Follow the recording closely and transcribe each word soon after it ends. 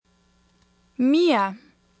mir,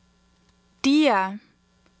 dir,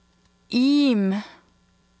 ihm,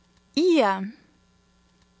 ihr,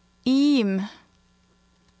 ihm,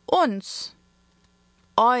 uns,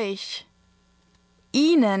 euch,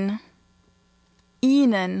 ihnen,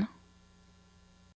 ihnen.